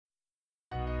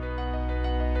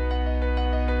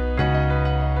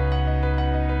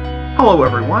Hello,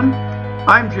 everyone.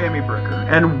 I'm Jamie Bricker,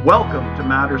 and welcome to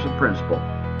Matters of Principal.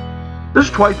 This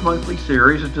twice-monthly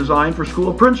series is designed for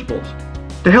school principals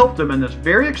to help them in this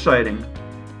very exciting,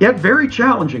 yet very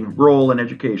challenging role in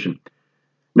education.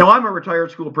 Now, I'm a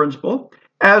retired school principal,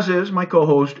 as is my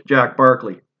co-host, Jack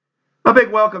Barkley. A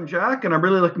big welcome, Jack, and I'm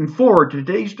really looking forward to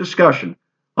today's discussion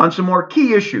on some more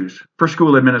key issues for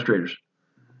school administrators.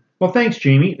 Well, thanks,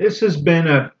 Jamie. This has been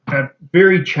a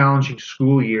very challenging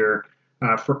school year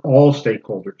for all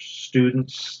stakeholders,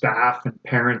 students, staff, and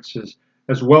parents,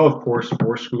 as well, of course,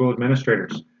 for school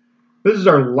administrators. This is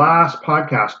our last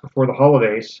podcast before the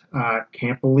holidays.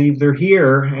 Can't believe they're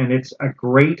here, and it's a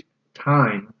great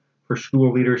time for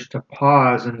school leaders to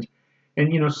pause and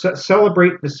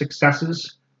celebrate the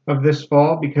successes of this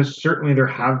fall, because certainly there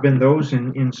have been those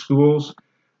in schools.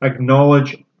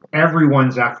 Acknowledge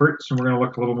everyone's efforts, and we're going to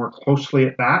look a little more closely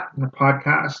at that in the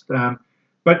podcast.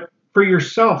 But for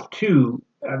yourself too,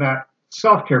 that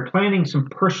self-care, planning some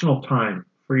personal time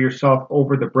for yourself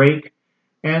over the break,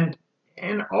 and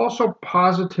also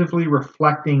positively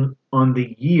reflecting on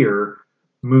the year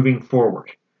moving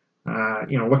forward.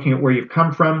 Looking at where you've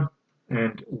come from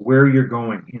and where you're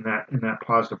going in that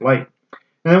positive light.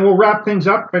 And then we'll wrap things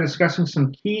up by discussing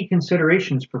some key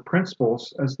considerations for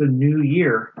principals as the new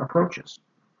year approaches.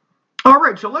 All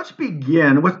right, so let's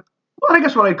begin with what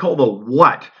I call the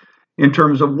what, in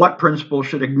terms of what principals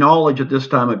should acknowledge at this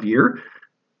time of year,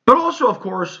 but also, of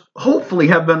course, hopefully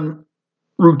have been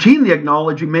routinely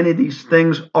acknowledging many of these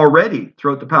things already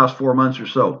throughout the past 4 months or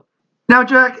so. Now,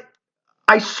 Jack,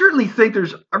 I certainly think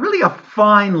there's really a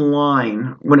fine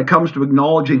line when it comes to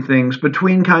acknowledging things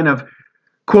between kind of,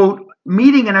 quote,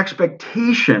 meeting an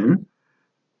expectation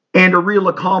and a real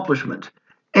accomplishment.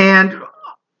 And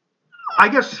I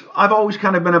guess I've always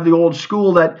kind of been of the old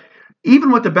school that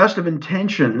even with the best of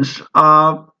intentions,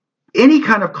 any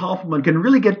kind of compliment can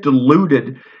really get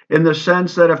diluted in the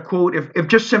sense that if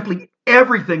just simply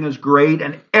everything is great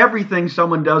and everything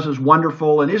someone does is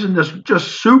wonderful and isn't this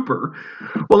just super,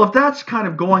 well, if that's kind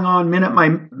of going on minute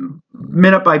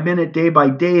by minute, day by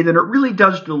day, then it really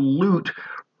does dilute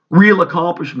real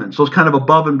accomplishments, those kind of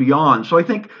above and beyond. So I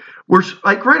think we're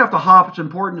like right off the hop, it's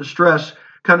important to stress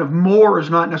kind of more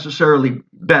is not necessarily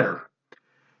better.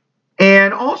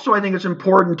 And also, I think it's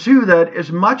important, too, that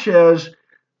as much as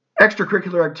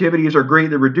extracurricular activities are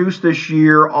greatly reduced this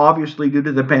year, obviously due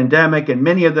to the pandemic, and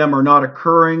many of them are not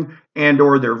occurring and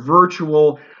or they're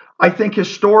virtual, I think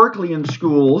historically in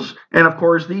schools, and of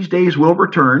course these days will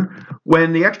return,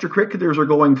 when the extracurriculars are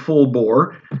going full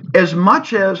bore, as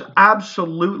much as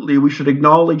absolutely we should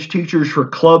acknowledge teachers for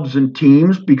clubs and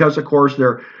teams, because of course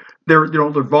they're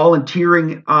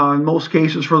volunteering in most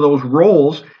cases for those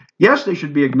roles. Yes, they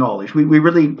should be acknowledged. We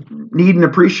really need and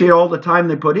appreciate all the time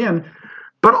they put in.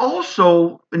 But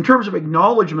also, in terms of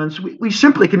acknowledgments, we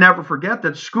simply can never forget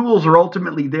that schools are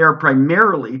ultimately there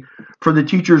primarily for the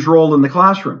teacher's role in the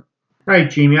classroom. Right,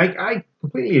 Jamie, I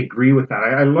completely agree with that.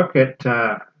 I look at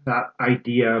that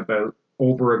idea about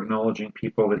over-acknowledging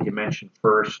people that you mentioned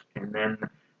first, and then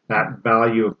that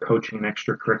value of coaching and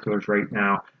extracurriculars right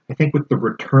now. I think with the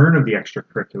return of the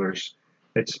extracurriculars,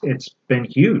 it's been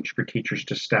huge for teachers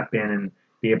to step in and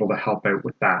be able to help out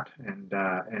with that and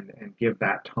give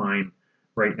that time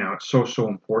right now. It's so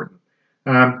important.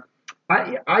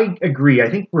 I agree. I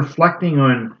think reflecting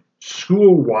on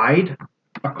school-wide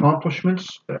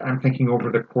accomplishments, I'm thinking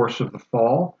over the course of the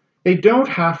fall, they don't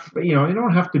have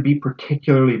to be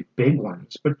particularly big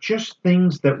ones, but just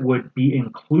things that would be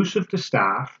inclusive to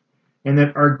staff and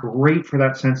that are great for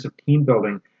that sense of team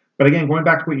building. But again, going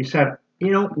back to what you said,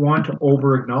 you don't want to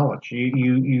over-acknowledge.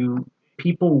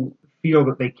 People feel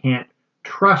that they can't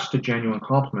trust a genuine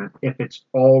compliment if it's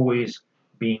always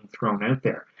being thrown out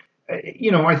there.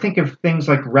 I think of things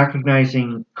like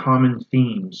recognizing common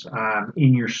themes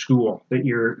in your school that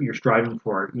you're striving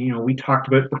for. We talked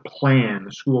about the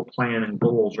school plan and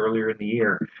goals earlier in the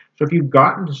year. So if you've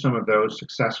gotten to some of those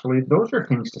successfully, those are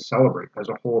things to celebrate as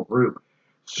a whole group.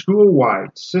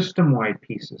 School-wide, system-wide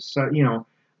pieces. So,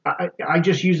 I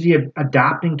just use the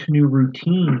adapting to new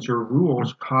routines or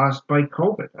rules caused by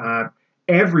COVID.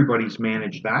 Everybody's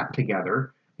managed that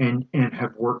together and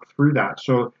have worked through that.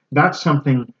 So that's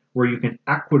something where you can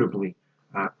equitably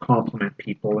compliment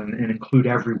people and include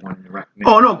everyone in the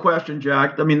recognition. Oh, no question,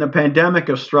 Jack. I mean, the pandemic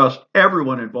has thrust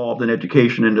everyone involved in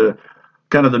education into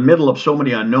kind of the middle of so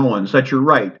many unknowns that you're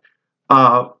right.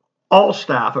 All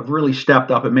staff have really stepped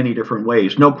up in many different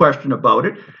ways, no question about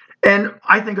it. And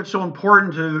I think it's so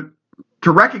important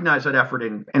to recognize that effort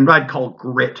and I'd call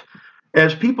grit,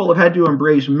 as people have had to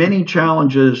embrace many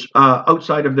challenges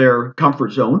outside of their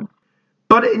comfort zone.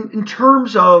 But in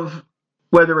terms of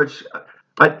whether it's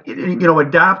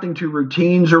adapting to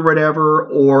routines or whatever,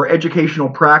 or educational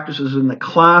practices in the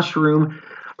classroom.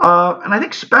 And I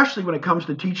think especially when it comes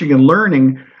to teaching and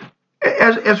learning,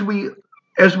 as we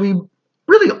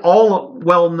really all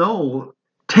well know,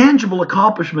 tangible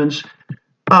accomplishments,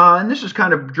 and this is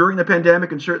kind of during the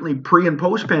pandemic and certainly pre and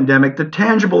post pandemic, the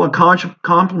tangible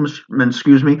accomplishments,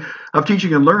 of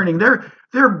teaching and learning,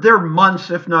 they're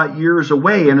months, if not years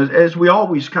away. And as we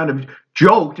always kind of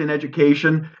joked in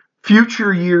education,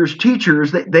 future years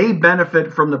teachers, they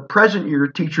benefit from the present year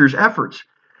teachers' efforts.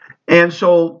 And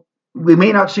so we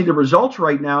may not see the results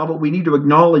right now, but we need to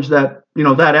acknowledge that,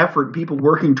 that effort, people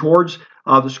working towards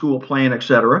the school plan, et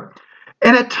cetera.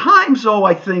 And at times, though,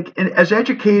 I think as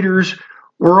educators,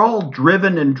 we're all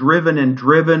driven and driven and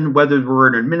driven, whether we're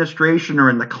in administration or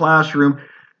in the classroom.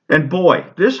 And boy,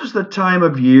 this is the time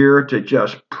of year to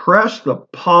just press the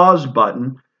pause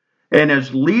button. And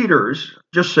as leaders,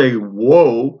 just say,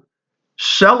 whoa,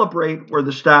 celebrate where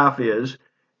the staff is.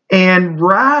 And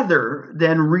rather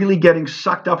than really getting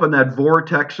sucked up in that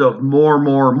vortex of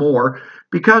more,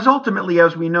 because ultimately,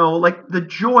 as we know, like the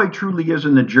joy truly is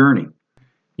in the journey.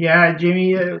 Yeah,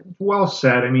 Jamie, well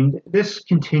said. I mean, this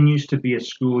continues to be a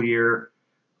school year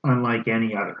unlike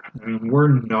any other. I mean, we're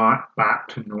not back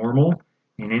to normal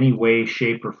in any way,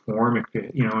 shape, or form. If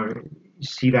you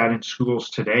see that in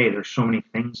schools today, there's so many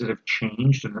things that have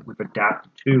changed and that we've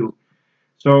adapted to.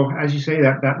 So, as you say,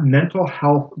 that mental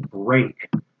health break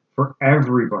for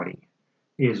everybody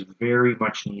is very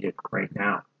much needed right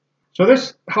now. So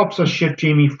this helps us shift,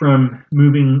 Jamie, from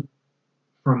moving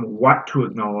from what to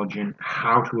acknowledge and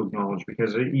how to acknowledge,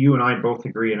 because you and I both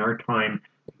agree in our time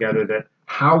together that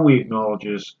how we acknowledge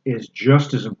is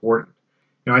just as important.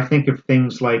 I think of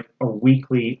things like a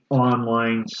weekly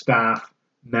online staff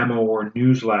memo or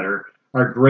newsletter are great